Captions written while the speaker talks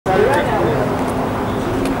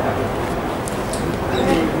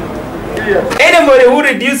Anybody who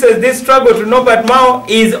reduces this struggle to Norbert Mao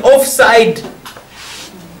is offside.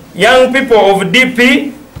 Young people of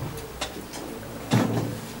DP,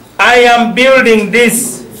 I am building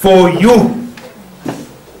this for you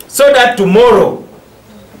so that tomorrow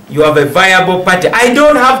you have a viable party. I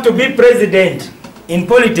don't have to be president. In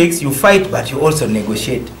politics, you fight, but you also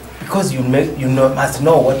negotiate because you must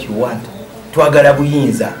know what you want.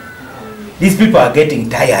 These people are getting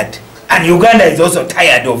tired, and Uganda is also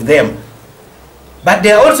tired of them. But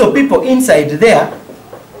there are also people inside there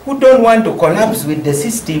who don't want to collapse with the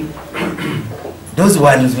system. Those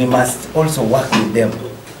ones, we must also work with them.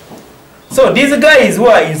 So these guys who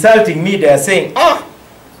are insulting me, they are saying,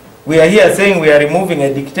 we are here saying we are removing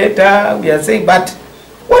a dictator. We are saying, but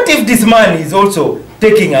what if this man is also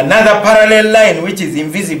taking another parallel line which is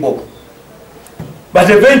invisible? But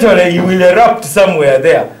eventually he will erupt somewhere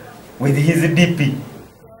there with his DP.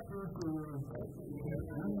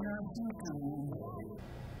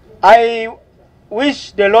 I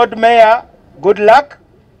wish the Lord Mayor good luck.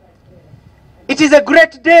 It is a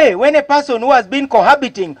great day when a person who has been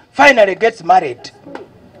cohabiting finally gets married.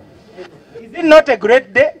 Is it not a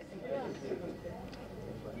great day?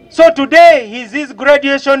 So today is his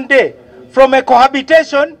graduation day from a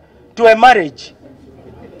cohabitation to a marriage.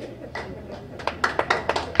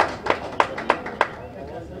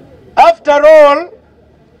 After all,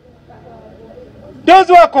 those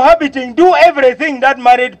who are cohabiting do everything that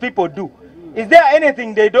married people do. Is there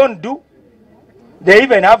anything they don't do? They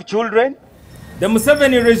even have children. The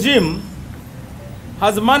Museveni regime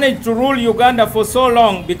has managed to rule Uganda for so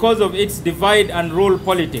long because of its divide and rule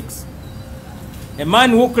politics. A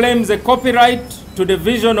man who claims a copyright to the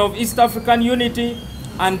vision of East African unity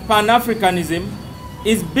and Pan-Africanism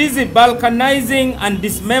is busy balkanizing and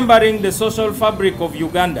dismembering the social fabric of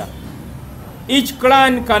Uganda. Each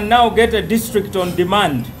clan can now get a district on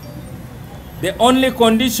demand. The only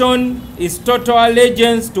condition is total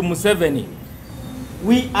allegiance to Museveni.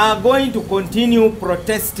 We are going to continue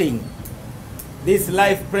protesting this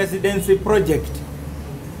life presidency project.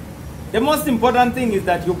 The most important thing is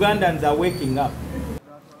that Ugandans are waking up.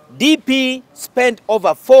 DP spent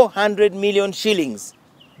over 400 million shillings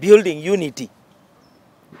building unity.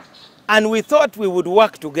 And we thought we would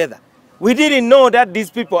work together. We didn't know that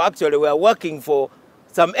these people actually were working for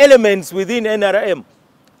some elements within NRM.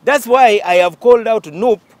 That's why I have called out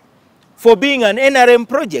NUP for being an NRM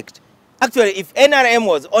project. Actually, if NRM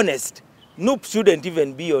was honest, NUP shouldn't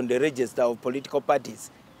even be on the register of political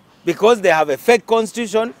parties because they have a fake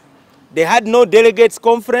constitution, they had no delegates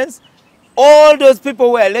conference. All those people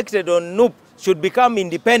who were elected on NUP should become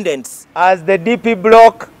independents. As the DP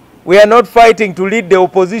bloc, we are not fighting to lead the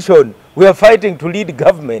opposition, we are fighting to lead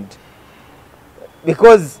government.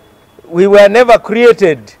 Because we were never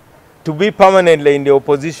created to be permanently in the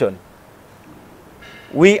opposition.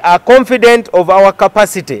 We are confident of our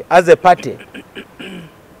capacity as a party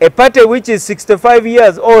which is 65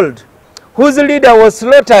 years old, whose leader was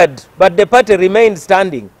slaughtered, but the party remained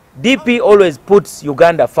standing. DP always puts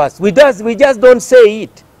Uganda first. We just don't say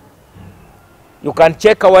it. You can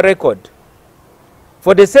check our record.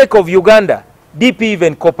 For the sake of Uganda, DP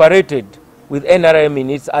even cooperated with NRM in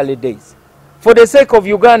its early days. For the sake of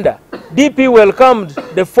Uganda, DP welcomed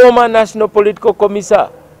the former National Political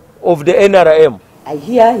Commissar of the NRM. I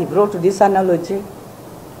hear he brought this analogy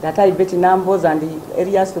that I bet Nambos and the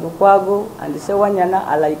areas of Lukwago and the Sewanyana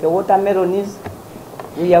are like a watermelon is.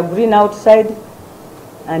 We are green outside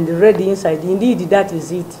and red inside. Indeed, that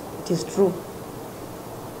is it. It is true.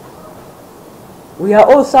 We are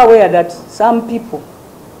also aware that some people,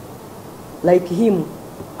 like him,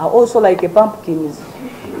 are also like a pumpkin.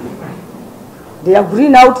 They are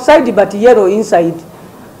green outside but yellow inside.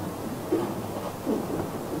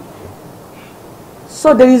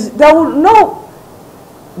 So there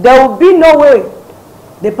will be no way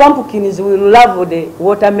the pumpkins will love the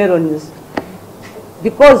watermelons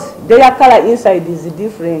because their color inside is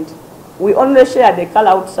different. We only share the color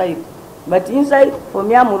outside, but inside for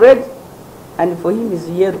me I'm red and for him is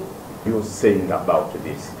yellow. You're saying about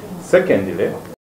this. Secondly,